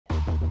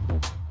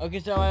Okay,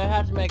 so I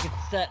have to make a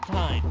set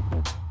time.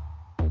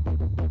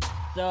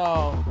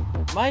 So,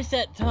 my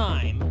set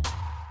time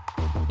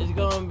is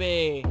going to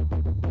be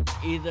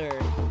either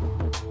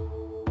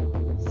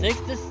 6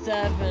 to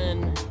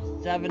 7,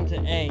 7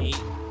 to 8,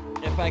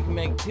 if I can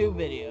make 2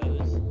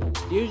 videos.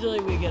 Usually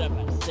we get up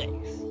at 6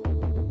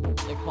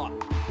 o'clock.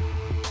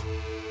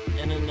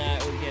 And then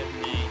that would give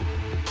me...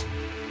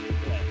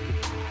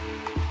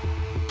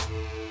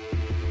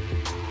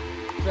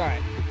 Sorry,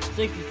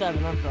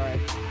 67, I'm sorry.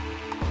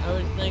 I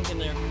was thinking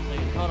there for a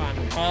second. Hold on.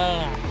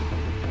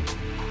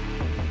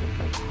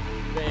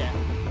 But yeah,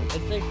 it's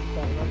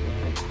 67, I'm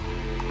sorry.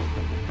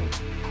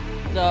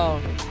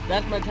 So,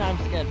 that's my time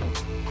schedule.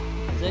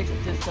 6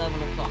 to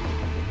 7 o'clock.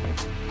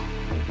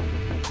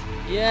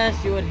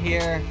 Yes, you would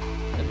hear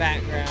the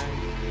background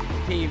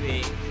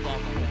TV,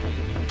 stuff like that,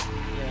 you know.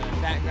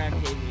 Yeah, background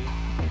TV.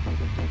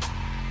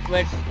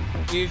 Which,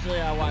 usually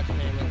I watch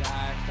Family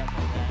Guy, stuff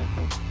like that.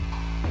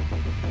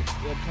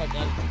 You'll take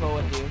that to school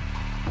with you.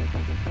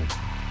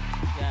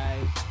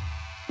 Guys.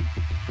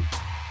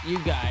 You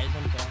guys,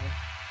 I'm sorry.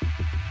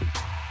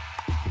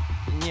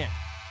 Yeah.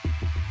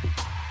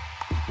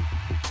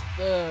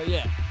 So,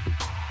 yeah.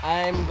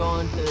 I'm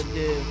going to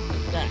do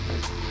that.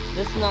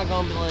 This is not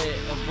going to be like a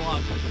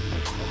vlog. A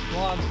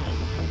vlog thing.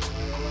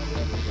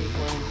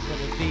 People instead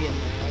of being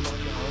there, I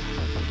don't know.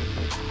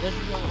 This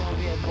is not going to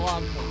be a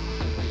vlog thing.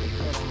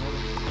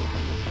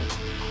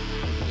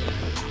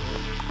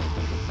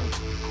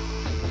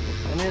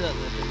 I knew that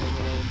this was a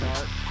little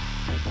dark.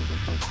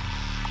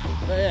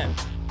 But yeah.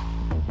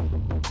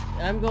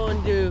 I'm going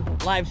to do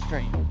live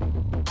stream.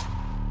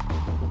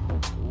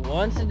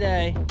 Once a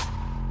day.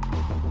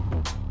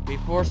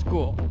 Before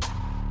school.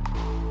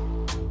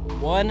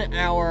 1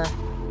 hour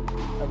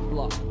of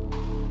vlog.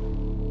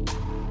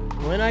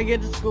 When I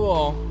get to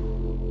school,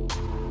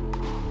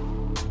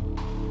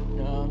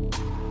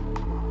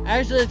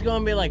 actually it's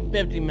going to be like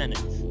 50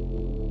 minutes.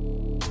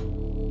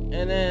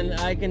 And then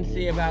I can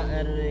see about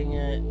editing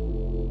it.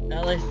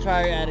 At least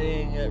try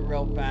editing it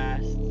real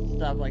fast.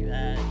 Stuff like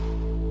that.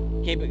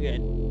 Keep it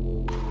good.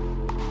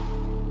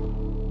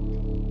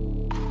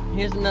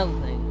 Here's another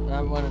thing that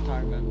I want to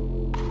talk about.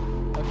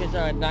 Okay, so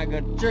I did not go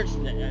to church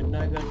today. I did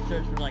not go to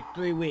church for like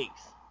 3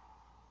 weeks.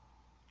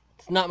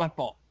 It's not my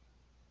fault.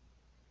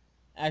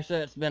 Actually,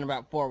 it's been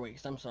about 4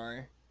 weeks. I'm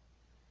sorry.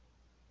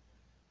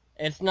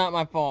 It's not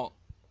my fault.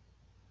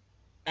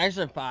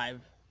 Actually,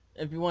 5.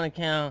 If you want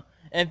to count,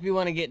 if you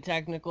want to get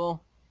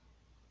technical,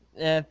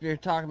 if you're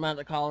talking about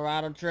the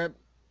Colorado trip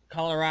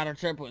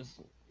was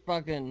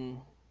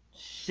fucking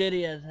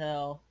shitty as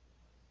hell.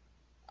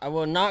 I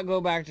will not go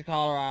back to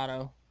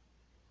Colorado.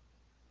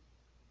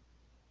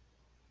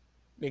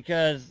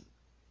 Because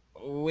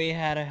we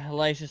had a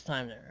hellacious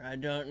time there. I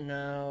don't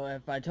know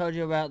if I told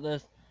you about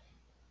this.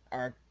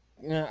 Our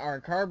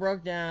car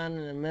broke down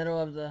in the middle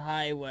of the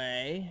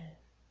highway.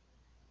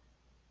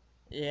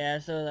 Yeah,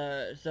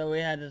 so we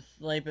had to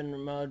sleep in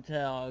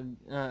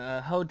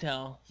a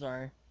hotel,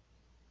 sorry.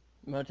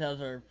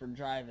 Motels are for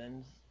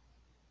drive-ins.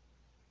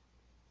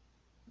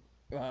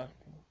 Well,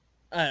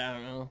 I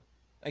don't know.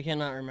 I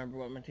cannot remember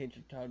what my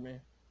teacher told me.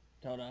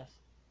 Told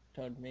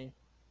me.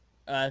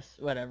 Us,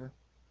 whatever.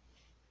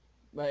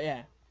 But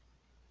yeah.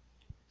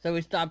 So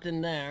we stopped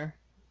in there.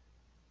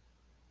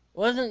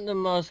 Wasn't the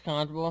most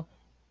comfortable.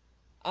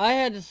 I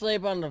had to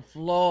sleep on the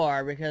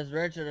floor because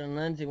Richard and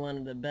Lindsay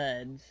wanted the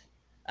beds.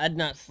 I'd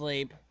not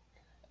sleep.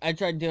 I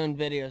tried doing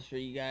videos for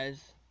you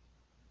guys.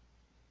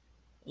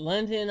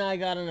 Lindsay and I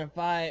got in a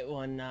fight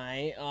one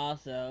night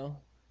also.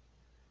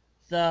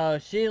 So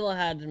Sheila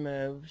had to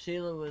move.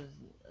 Sheila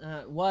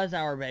was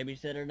our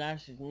babysitter. Now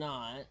she's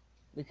not.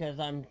 Because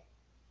I'm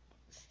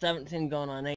 17 going on 18.